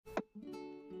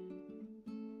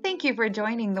Thank you for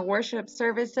joining the worship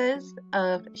services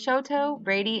of Shoto,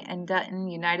 Brady, and Dutton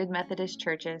United Methodist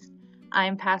Churches.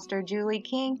 I'm Pastor Julie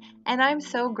King, and I'm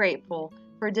so grateful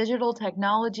for digital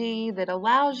technology that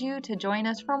allows you to join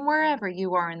us from wherever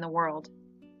you are in the world.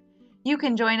 You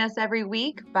can join us every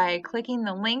week by clicking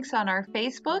the links on our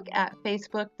Facebook at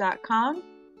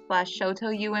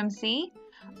facebook.com/ShotoUMC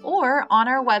or on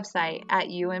our website at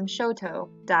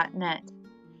umshoto.net.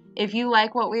 If you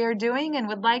like what we are doing and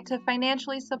would like to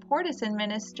financially support us in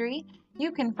ministry,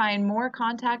 you can find more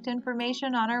contact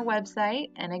information on our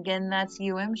website, and again, that's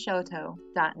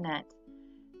umshoto.net.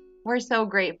 We're so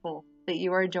grateful that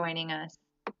you are joining us.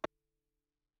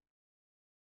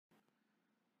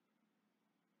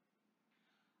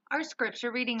 Our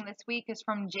scripture reading this week is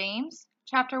from James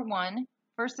chapter 1,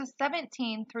 verses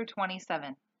 17 through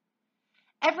 27.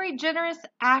 Every generous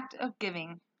act of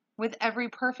giving, with every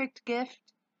perfect gift,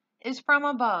 is from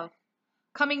above,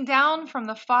 coming down from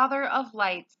the Father of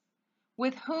lights,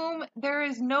 with whom there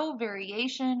is no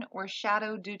variation or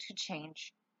shadow due to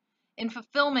change. In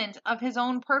fulfillment of his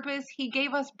own purpose, he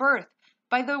gave us birth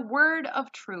by the word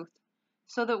of truth,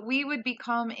 so that we would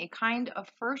become a kind of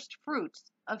first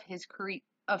fruits of his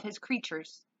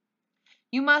creatures.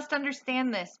 You must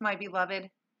understand this, my beloved.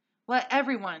 Let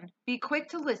everyone be quick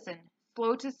to listen,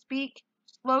 slow to speak,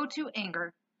 slow to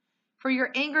anger. For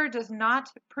your anger does not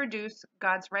produce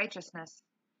God's righteousness.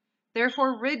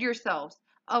 Therefore rid yourselves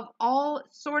of all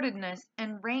sordidness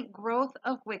and rank growth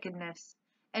of wickedness,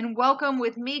 and welcome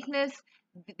with meekness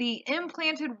the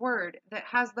implanted word that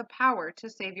has the power to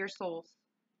save your souls.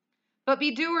 But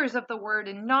be doers of the word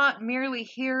and not merely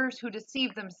hearers who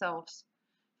deceive themselves.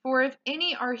 For if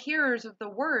any are hearers of the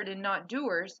word and not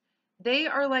doers, they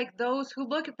are like those who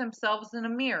look at themselves in a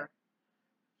mirror.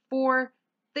 For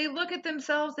they look at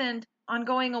themselves and, on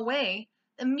going away,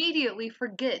 immediately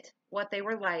forget what they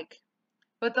were like.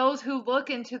 But those who look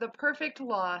into the perfect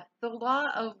law, the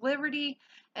law of liberty,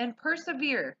 and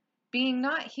persevere, being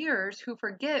not hearers who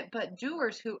forget, but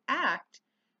doers who act,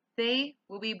 they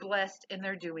will be blessed in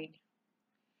their doing.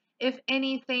 If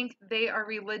any think they are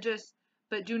religious,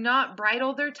 but do not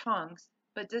bridle their tongues,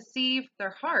 but deceive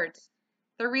their hearts,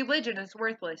 their religion is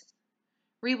worthless.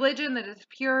 Religion that is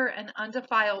pure and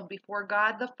undefiled before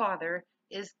God the Father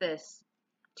is this: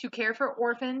 to care for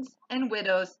orphans and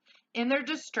widows in their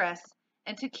distress,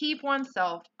 and to keep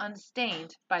oneself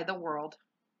unstained by the world.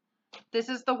 This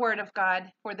is the word of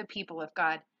God for the people of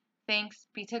God. Thanks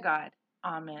be to God.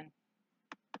 Amen.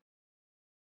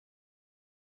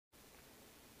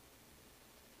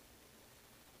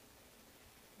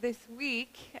 This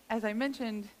week, as I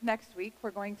mentioned, next week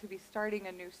we're going to be starting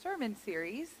a new sermon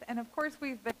series, and of course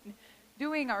we've been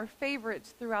doing our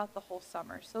favorites throughout the whole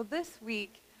summer. So this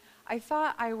week, I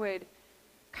thought I would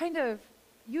kind of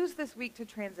use this week to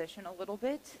transition a little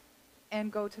bit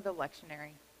and go to the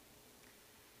lectionary.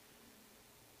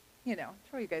 You know,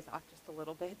 throw you guys off just a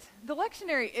little bit. The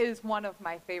lectionary is one of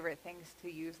my favorite things to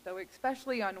use, though,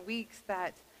 especially on weeks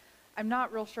that I'm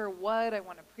not real sure what I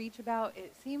want to preach about.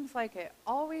 It seems like it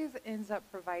always ends up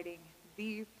providing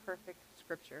the perfect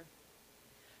scripture.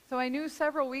 So I knew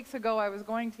several weeks ago I was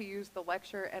going to use the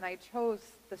lecture, and I chose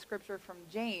the scripture from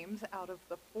James out of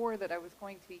the 4 that I was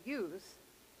going to use.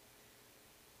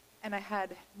 And I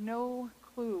had no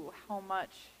clue how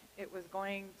much it was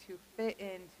going to fit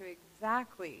into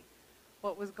exactly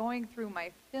what was going through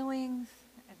my feelings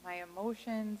and my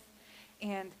emotions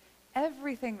and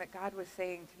everything that God was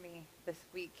saying to me this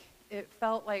week. It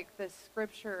felt like this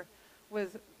scripture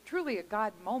was truly a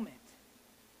God moment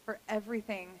for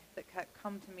everything that had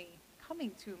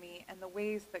coming to me, and the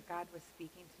ways that God was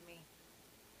speaking to me.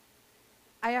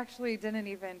 I actually didn't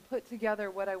even put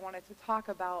together what I wanted to talk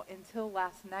about until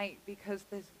last night, because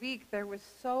this week there was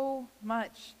so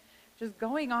much just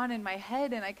going on in my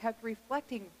head, and I kept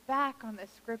reflecting back on this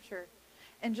scripture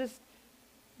and just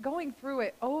going through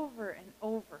it over and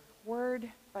over,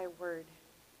 word by word,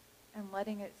 and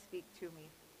letting it speak to me.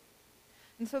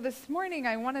 And so this morning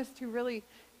I want us to really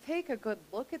take a good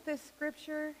look at this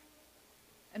scripture,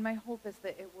 and my hope is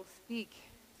that it will speak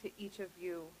to each of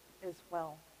you as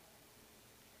well.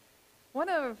 One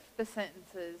of the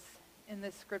sentences in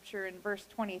this scripture in verse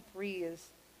 23 is,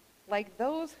 like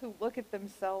those who look at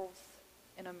themselves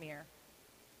in a mirror.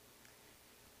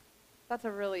 That's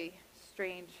a really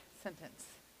strange sentence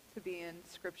to be in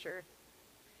scripture.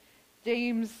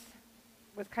 James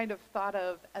was kind of thought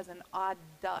of as an odd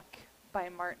duck by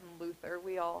Martin Luther.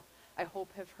 We all, I hope,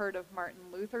 have heard of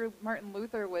Martin Luther. Martin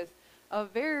Luther was a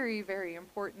very, very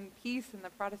important piece in the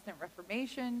Protestant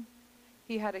Reformation.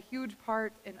 He had a huge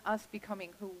part in us becoming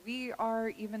who we are,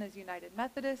 even as United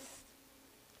Methodists.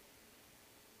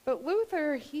 But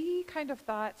Luther, he kind of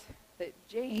thought that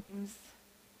James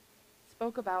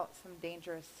spoke about some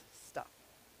dangerous stuff.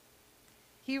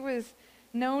 He was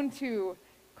known to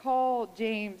call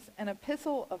James an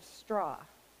epistle of straw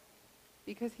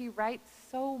because he writes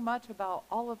so much about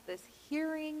all of this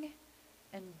hearing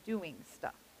and doing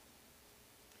stuff.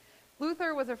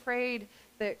 Luther was afraid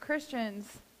that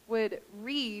Christians would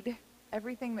read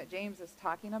everything that James is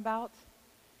talking about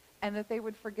and that they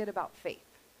would forget about faith.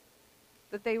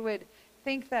 That they would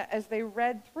think that as they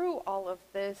read through all of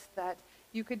this, that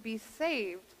you could be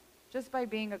saved just by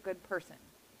being a good person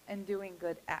and doing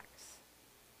good acts.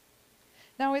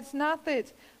 Now, it's not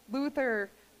that Luther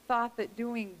thought that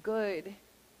doing good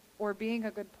or being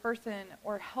a good person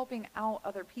or helping out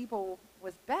other people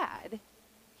was bad.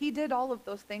 He did all of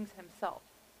those things himself.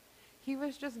 He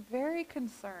was just very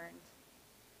concerned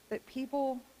that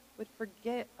people would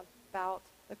forget about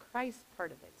the Christ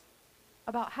part of it,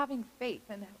 about having faith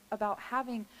and about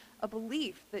having a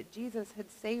belief that Jesus had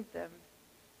saved them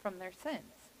from their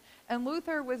sins. And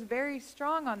Luther was very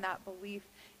strong on that belief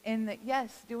in that,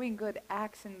 yes, doing good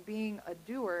acts and being a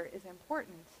doer is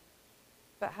important,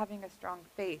 but having a strong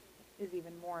faith is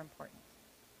even more important.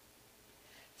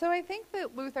 So I think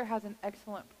that Luther has an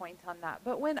excellent point on that.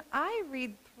 But when I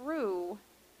read through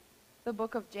the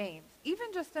book of James,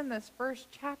 even just in this first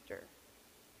chapter,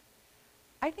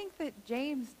 I think that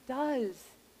James does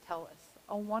tell us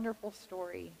a wonderful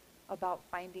story about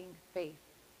finding faith.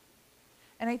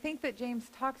 And I think that James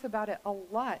talks about it a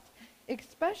lot,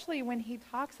 especially when he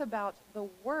talks about the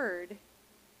word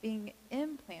being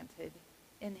implanted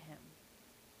in him.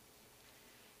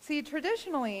 See,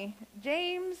 traditionally,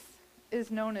 James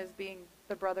is known as being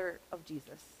the brother of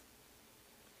Jesus.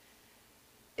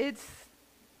 It's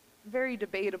very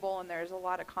debatable, and there's a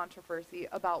lot of controversy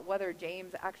about whether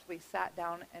James actually sat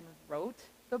down and wrote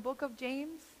the book of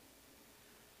James.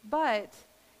 But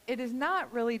it is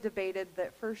not really debated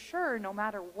that for sure, no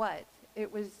matter what,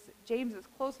 it was James's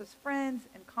closest friends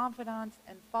and confidants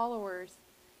and followers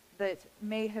that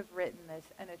may have written this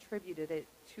and attributed it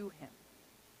to him.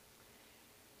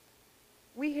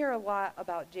 We hear a lot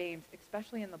about James,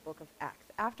 especially in the book of Acts.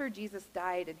 After Jesus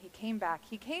died and he came back,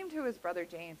 he came to his brother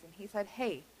James and he said,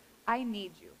 hey, I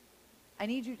need you. I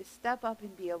need you to step up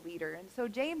and be a leader. And so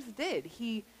James did.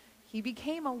 He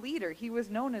became a leader. He was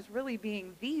known as really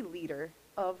being the leader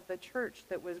of the church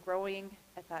that was growing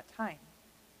at that time.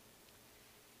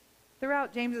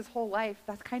 Throughout James's whole life,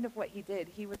 that's kind of what he did.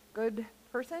 He was a good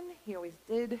person. He always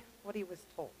did what he was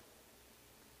told.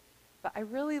 But I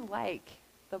really like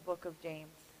the book of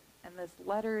James and this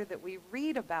letter that we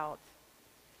read about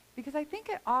because I think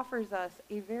it offers us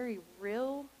a very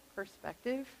real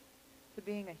perspective to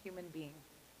being a human being.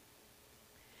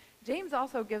 James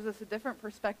also gives us a different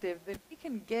perspective that we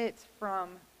can get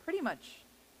from pretty much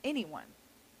anyone.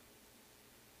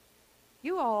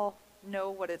 You all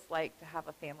know what it's like to have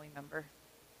a family member.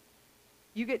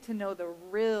 You get to know the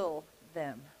real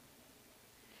them.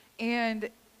 And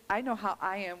I know how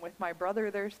I am with my brother.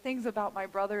 There's things about my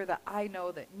brother that I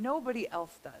know that nobody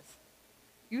else does.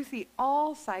 You see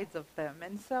all sides of them.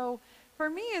 And so for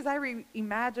me, as I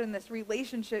imagine this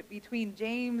relationship between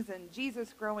James and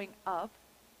Jesus growing up,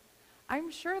 I'm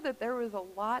sure that there was a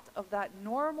lot of that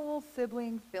normal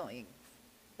sibling feelings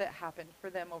that happened for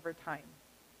them over time.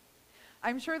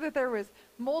 I'm sure that there was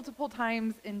multiple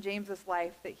times in James's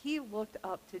life that he looked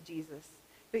up to Jesus,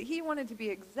 that he wanted to be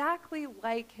exactly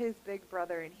like his big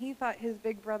brother, and he thought his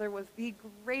big brother was the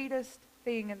greatest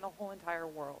thing in the whole entire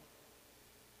world.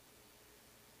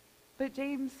 But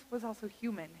James was also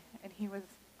human, and he was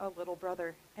a little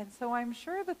brother. And so I'm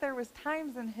sure that there was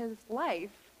times in his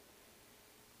life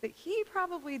that he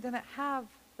probably didn't have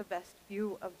the best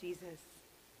view of Jesus.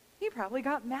 He probably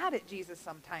got mad at Jesus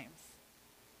sometimes.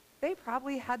 They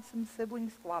probably had some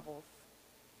sibling squabbles.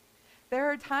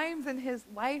 There are times in his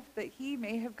life that he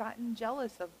may have gotten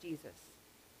jealous of Jesus.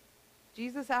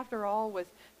 Jesus, after all, was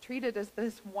treated as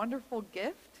this wonderful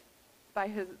gift by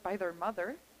their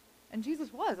mother, and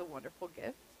Jesus was a wonderful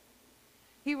gift.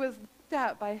 He was looked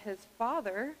at by his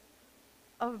father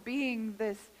of being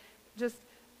this just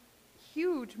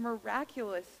huge,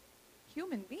 miraculous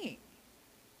human being.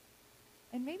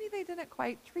 And maybe they didn't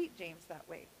quite treat James that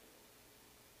way.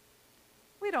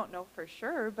 We don't know for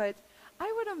sure, but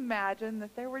I would imagine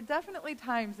that there were definitely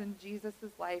times in Jesus'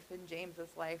 life and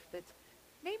James's life that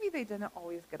maybe they didn't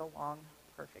always get along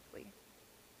perfectly.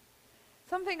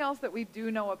 Something else that we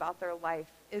do know about their life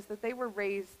is that they were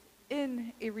raised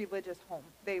in a religious home.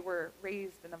 They were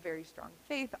raised in a very strong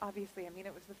faith. Obviously, I mean,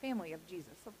 it was the family of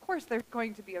Jesus. Of course, there's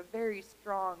going to be a very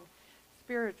strong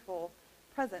spiritual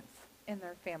presence in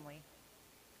their family.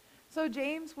 So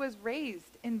James was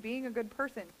raised in being a good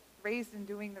person, raised in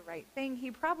doing the right thing.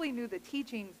 He probably knew the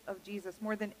teachings of Jesus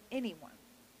more than anyone.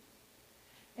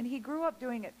 And he grew up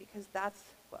doing it because that's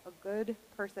what a good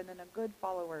person and a good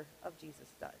follower of Jesus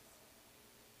does.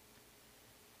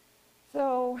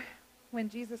 So when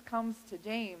Jesus comes to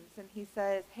James and he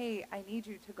says, hey, I need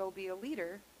you to go be a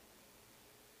leader,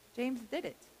 James did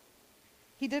it.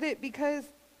 He did it because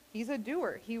he's a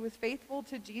doer. He was faithful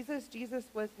to Jesus. Jesus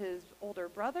was his older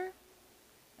brother.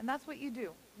 And that's what you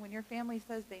do. When your family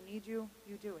says they need you,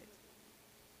 you do it.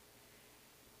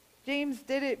 James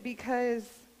did it because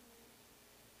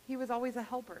he was always a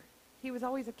helper. He was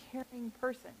always a caring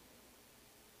person.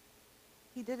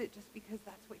 He did it just because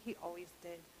that's what he always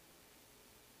did.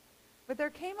 But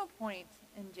there came a point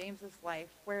in James's life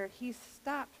where he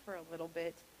stopped for a little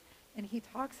bit, and he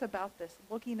talks about this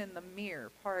looking in the mirror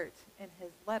part in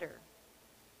his letter.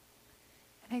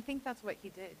 And I think that's what he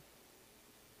did.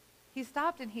 He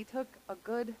stopped and he took a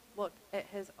good look at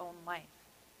his own life.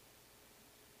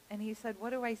 And he said,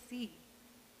 what do I see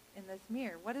in this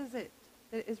mirror? What is it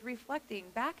that is reflecting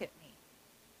back at me?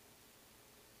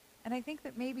 And I think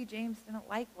that maybe James didn't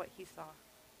like what he saw.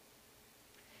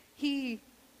 He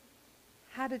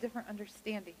had a different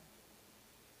understanding.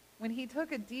 When he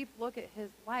took a deep look at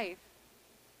his life,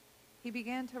 he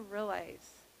began to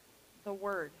realize the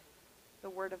Word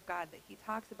of God, that he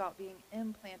talks about being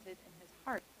implanted in his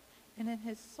heart and in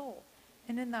his soul.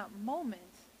 And in that moment,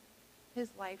 his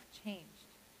life changed.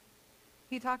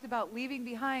 He talked about leaving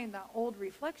behind that old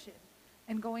reflection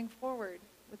and going forward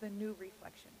with a new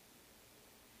reflection.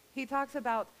 He talks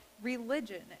about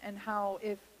religion and how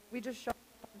if we just show up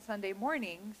on Sunday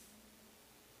mornings,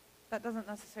 that doesn't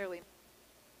necessarily matter.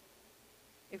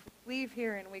 If we leave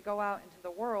here and we go out into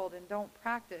the world and don't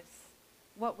practice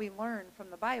what we learn from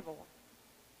the Bible,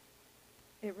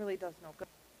 it really does no good.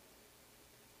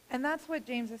 And that's what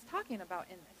James is talking about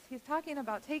in this. He's talking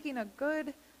about taking a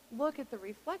good look at the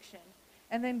reflection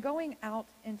and then going out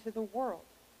into the world.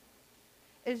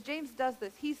 As James does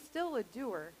this, he's still a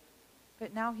doer,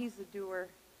 but now he's a doer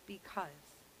because.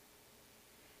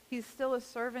 He's still a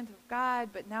servant of God,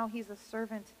 but now he's a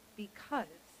servant because.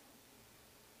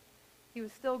 He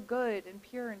was still good and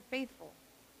pure and faithful,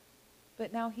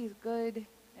 but now he's good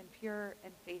and pure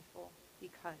and faithful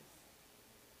because.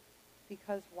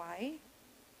 Because why?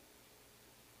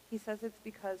 He says it's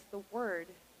because the Word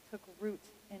took root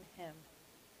in him.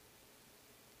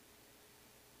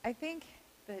 I think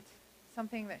that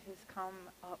something that has come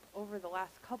up over the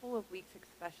last couple of weeks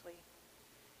especially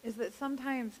is that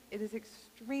sometimes it is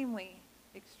extremely,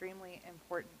 extremely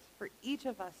important for each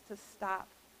of us to stop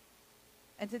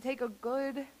and to take a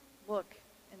good look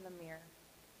in the mirror.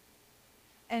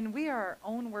 And we are our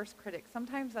own worst critics.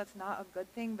 Sometimes that's not a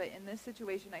good thing, but in this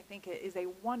situation, I think it is a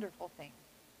wonderful thing.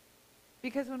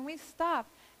 Because when we stop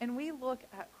and we look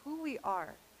at who we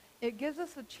are, it gives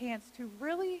us a chance to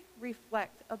really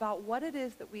reflect about what it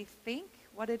is that we think,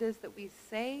 what it is that we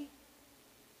say,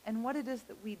 and what it is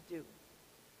that we do.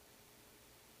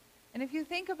 And if you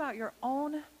think about your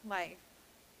own life,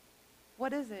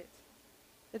 what is it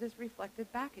that is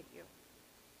reflected back at you?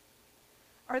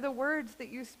 Are the words that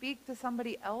you speak to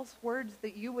somebody else words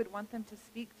that you would want them to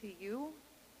speak to you?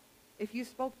 If you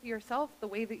spoke to yourself the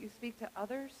way that you speak to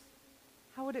others,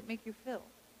 how would it make you feel?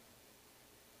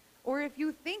 Or if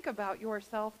you think about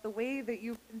yourself the way that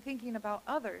you've been thinking about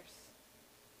others,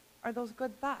 are those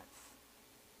good thoughts?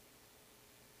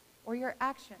 Or your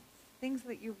actions, things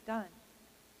that you've done,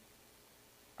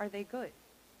 are they good?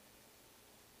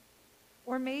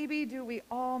 Or maybe do we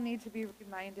all need to be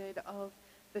reminded of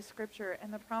the scripture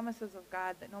and the promises of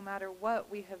God that no matter what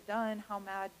we have done, how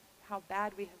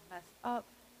bad we have messed up,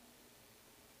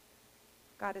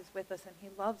 God is with us and he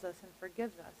loves us and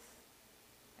forgives us.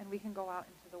 And we can go out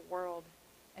into the world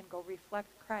and go reflect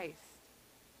Christ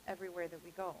everywhere that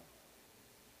we go.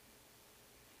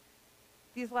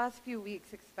 These last few weeks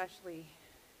especially,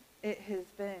 it has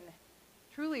been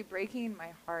truly breaking my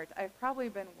heart. I've probably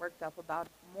been worked up about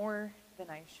it more than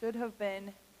I should have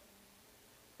been.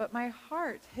 But my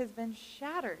heart has been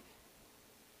shattered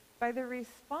by the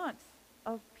response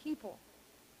of people.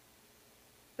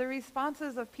 The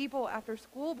responses of people after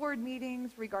school board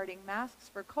meetings regarding masks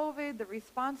for COVID, the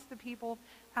response to people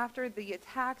after the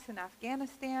attacks in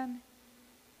Afghanistan,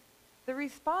 the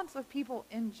response of people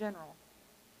in general.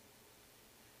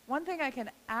 One thing I can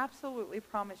absolutely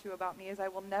promise you about me is I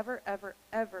will never, ever,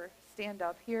 ever stand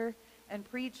up here and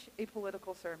preach a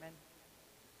political sermon.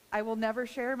 I will never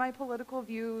share my political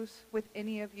views with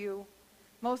any of you.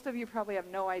 Most of you probably have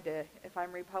no idea if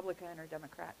I'm Republican or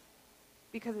Democrat,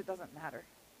 because it doesn't matter.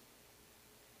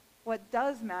 What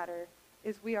does matter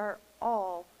is we are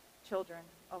all children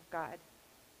of God.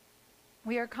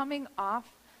 We are coming off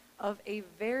of a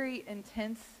very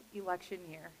intense election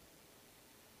year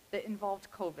that involved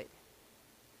COVID.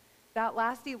 That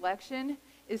last election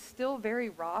is still very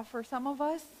raw for some of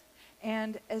us.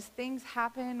 And as things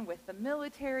happen with the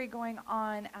military going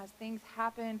on, as things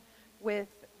happen with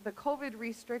the COVID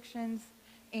restrictions,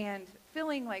 and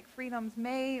feeling like freedoms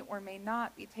may or may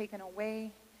not be taken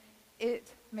away,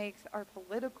 it makes our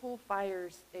political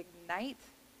fires ignite.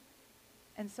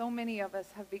 And so many of us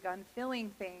have begun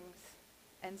feeling things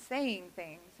and saying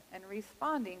things and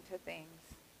responding to things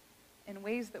in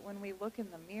ways that when we look in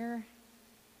the mirror,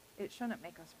 it shouldn't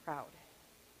make us proud.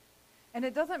 And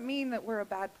it doesn't mean that we're a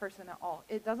bad person at all.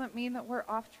 It doesn't mean that we're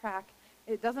off track.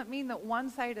 It doesn't mean that one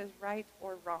side is right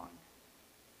or wrong.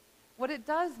 What it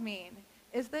does mean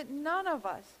is that none of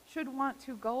us should want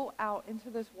to go out into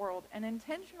this world and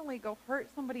intentionally go hurt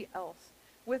somebody else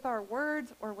with our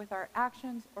words or with our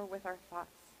actions or with our thoughts.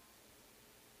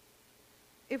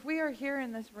 If we are here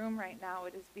in this room right now,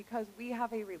 it is because we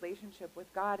have a relationship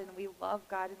with God and we love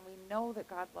God and we know that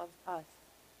God loves us.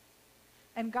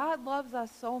 And God loves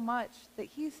us so much that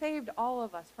he saved all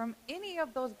of us from any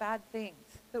of those bad things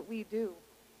that we do.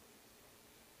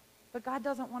 But God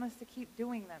doesn't want us to keep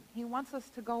doing them. He wants us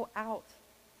to go out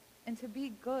and to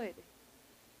be good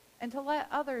and to let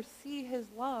others see his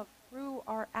love through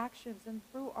our actions and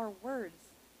through our words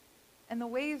and the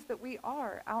ways that we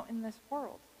are out in this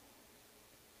world.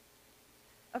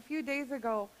 A few days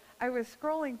ago, I was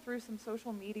scrolling through some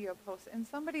social media posts and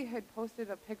somebody had posted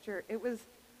a picture. It was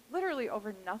literally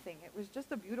over nothing. It was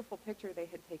just a beautiful picture they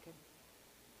had taken.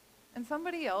 And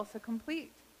somebody else, a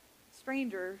complete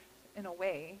stranger in a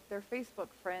way, they're Facebook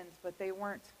friends, but they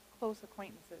weren't close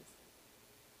acquaintances,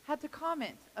 had to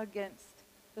comment against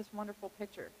this wonderful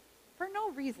picture for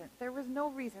no reason. There was no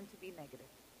reason to be negative.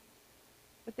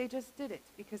 But they just did it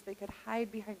because they could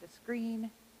hide behind a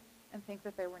screen and think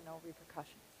that there were no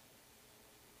repercussions.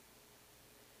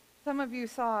 Some of you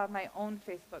saw my own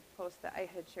Facebook post that I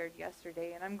had shared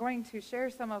yesterday, and I'm going to share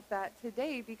some of that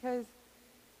today because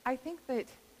I think that,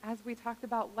 as we talked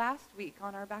about last week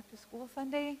on our Back to School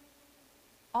Sunday,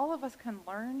 all of us can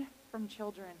learn from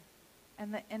children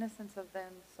and the innocence of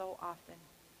them so often.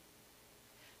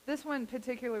 This one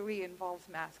particularly involves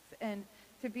masks, and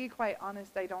to be quite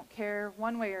honest, I don't care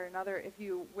one way or another if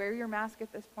you wear your mask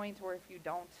at this point or if you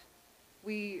don't.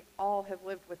 We all have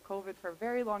lived with COVID for a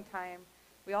very long time.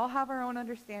 We all have our own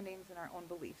understandings and our own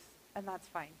beliefs, and that's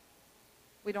fine.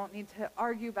 We don't need to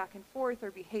argue back and forth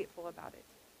or be hateful about it.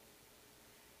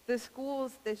 The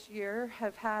schools this year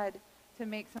have had to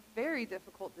make some very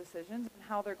difficult decisions on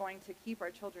how they're going to keep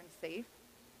our children safe.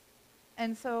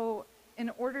 And so in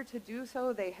order to do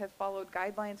so, they have followed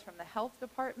guidelines from the health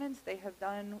departments. They have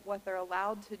done what they're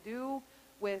allowed to do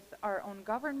with our own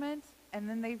government, and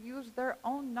then they've used their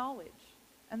own knowledge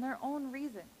and their own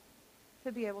reason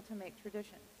to be able to make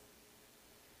traditions.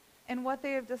 And what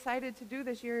they have decided to do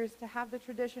this year is to have the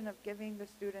tradition of giving the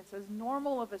students as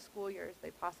normal of a school year as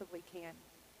they possibly can.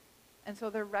 And so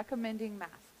they're recommending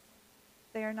masks.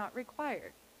 They are not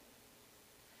required.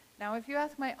 Now, if you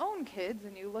ask my own kids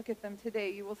and you look at them today,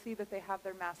 you will see that they have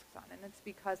their masks on, and it's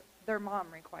because their mom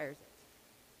requires it.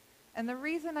 And the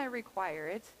reason I require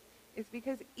it is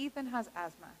because Ethan has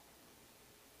asthma.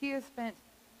 He has spent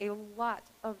a lot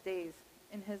of days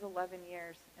in his 11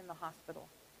 years in the hospital,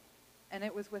 and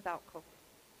it was without COVID.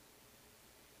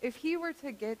 If he were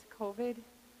to get COVID,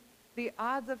 the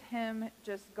odds of him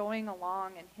just going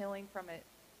along and healing from it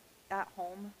at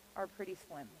home are pretty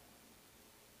slim.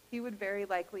 He would very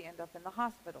likely end up in the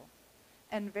hospital,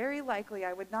 and very likely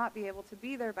I would not be able to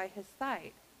be there by his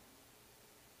side.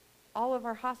 All of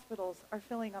our hospitals are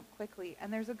filling up quickly,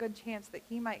 and there's a good chance that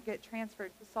he might get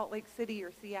transferred to Salt Lake City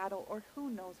or Seattle or who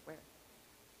knows where.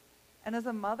 And as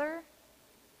a mother,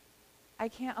 I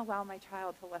can't allow my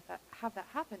child to have that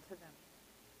happen to them.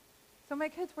 So my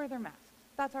kids wear their masks.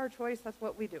 That's our choice. That's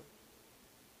what we do.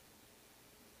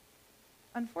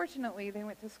 Unfortunately, they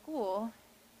went to school,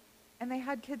 and they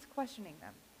had kids questioning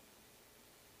them.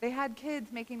 They had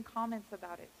kids making comments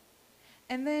about it.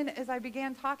 And then as I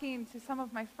began talking to some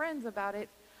of my friends about it,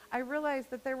 I realized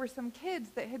that there were some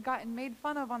kids that had gotten made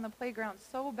fun of on the playground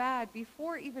so bad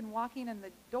before even walking in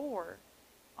the door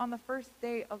on the first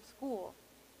day of school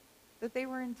that they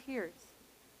were in tears,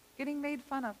 getting made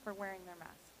fun of for wearing their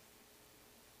masks.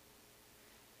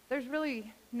 There's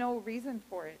really no reason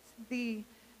for it. The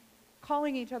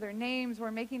calling each other names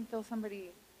or making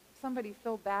somebody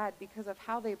feel bad because of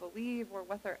how they believe or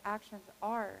what their actions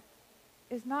are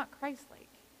is not Christ-like.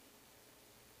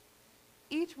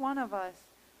 Each one of us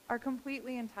are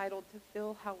completely entitled to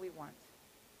feel how we want.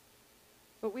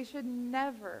 but we should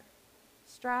never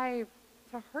strive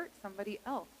to hurt somebody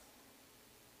else.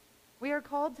 We are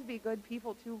called to be good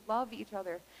people, to love each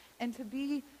other, and to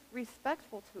be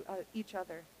respectful to each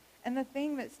other. And the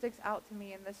thing that sticks out to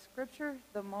me in this scripture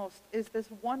the most is this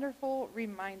wonderful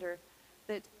reminder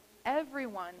that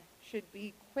everyone should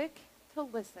be quick to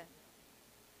listen,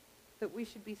 that we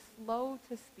should be slow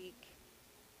to speak,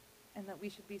 and that we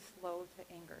should be slow to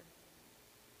anger.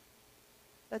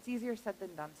 That's easier said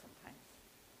than done sometimes,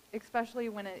 especially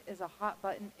when it is a hot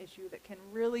button issue that can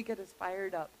really get us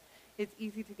fired up. It's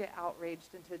easy to get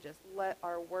outraged and to just let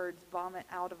our words vomit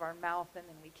out of our mouth and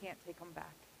then we can't take them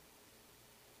back.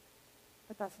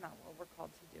 But that's not what we're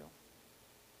called to do.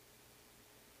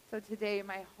 So today,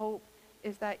 my hope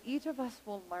is that each of us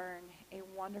will learn a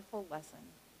wonderful lesson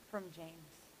from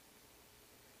James.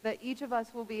 That each of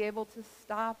us will be able to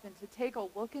stop and to take a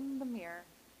look in the mirror,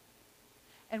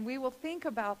 and we will think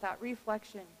about that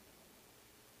reflection,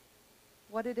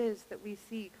 what it is that we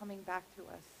see coming back to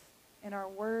us in our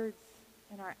words,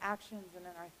 in our actions, and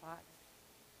in our thoughts.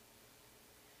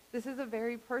 This is a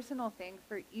very personal thing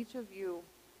for each of you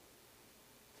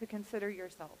to consider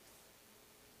yourselves.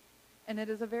 And it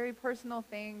is a very personal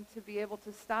thing to be able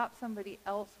to stop somebody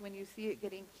else when you see it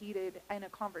getting heated in a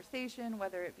conversation,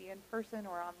 whether it be in person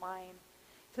or online,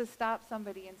 to stop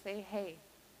somebody and say, hey,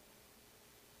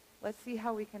 let's see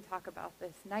how we can talk about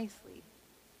this nicely.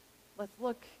 Let's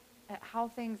look at how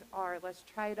things are. Let's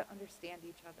try to understand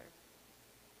each other.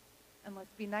 And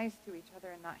let's be nice to each other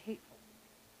and not hateful.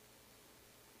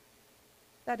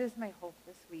 That is my hope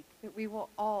this week, that we will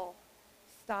all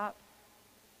stop,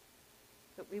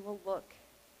 that we will look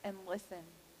and listen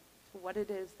to what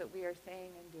it is that we are saying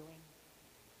and doing.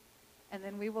 And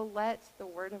then we will let the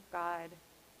Word of God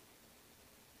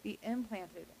be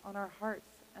implanted on our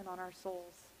hearts and on our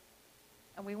souls.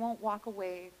 And we won't walk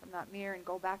away from that mirror and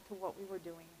go back to what we were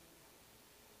doing.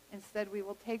 Instead, we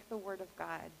will take the Word of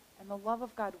God and the love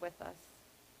of God with us,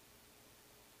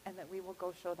 and that we will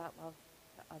go show that love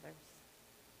to others.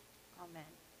 Amen.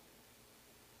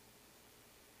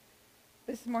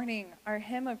 This morning, our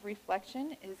hymn of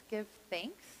reflection is Give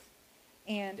Thanks,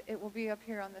 and it will be up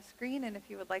here on the screen, and if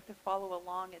you would like to follow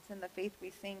along, it's in the Faith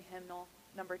We Sing hymnal,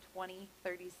 number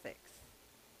 2036.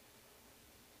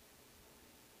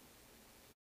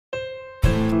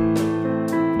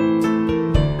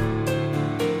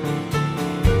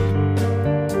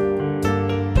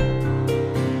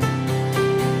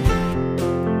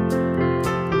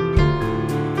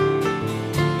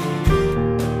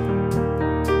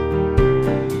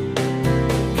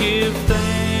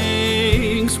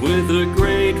 With a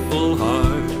grateful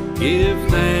heart, give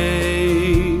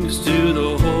thanks to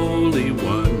the Holy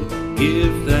One.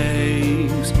 Give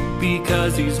thanks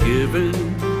because He's given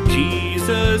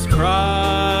Jesus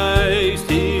Christ,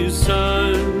 His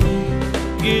Son.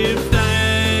 Give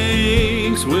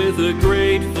thanks with a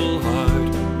grateful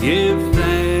heart. Give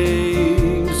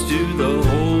thanks to the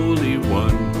Holy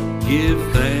One. Give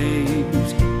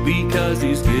thanks because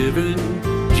He's given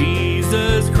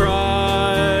Jesus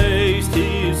Christ,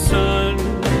 His Son.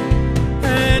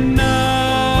 And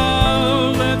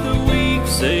now let the weak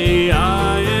say,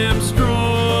 I am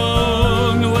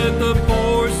strong. Let the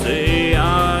poor say,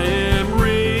 I am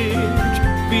rich,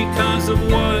 because of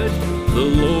what the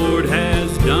Lord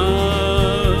has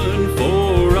done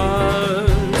for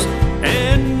us.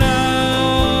 And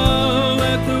now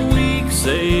let the weak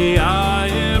say, I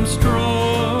am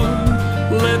strong.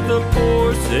 Let the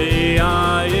poor say,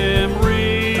 I am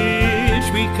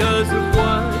rich, because of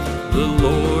what the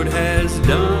Lord has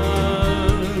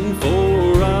done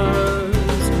for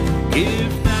us.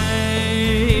 Give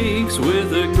thanks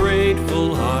with a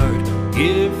grateful heart.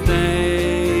 Give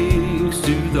thanks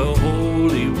to the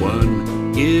Holy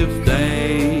One. Give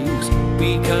thanks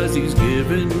because He's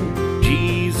given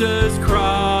Jesus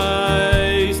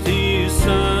Christ, His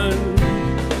Son.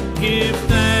 Give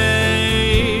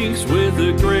thanks with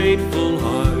a grateful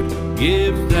heart.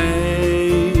 Give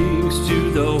thanks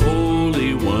to the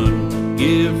Holy One.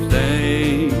 Give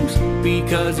thanks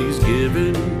because He's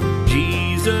given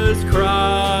Jesus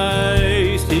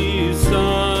Christ, His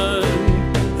Son.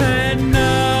 And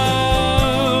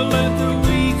now let the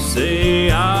weak say,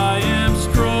 I am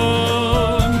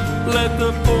strong. Let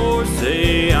the poor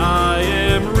say, I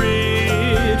am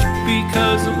rich,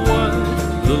 because of what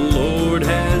the Lord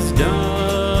has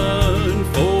done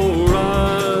for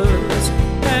us.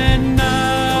 And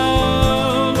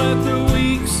now let the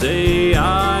weak say,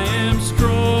 I am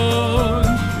strong.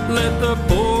 Let the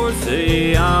poor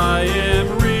say, I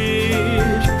am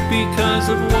rich,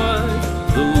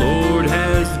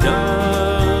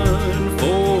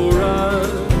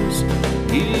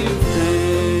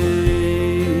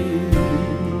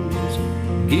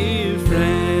 Give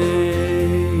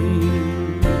thanks.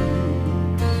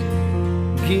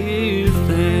 Give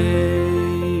thanks.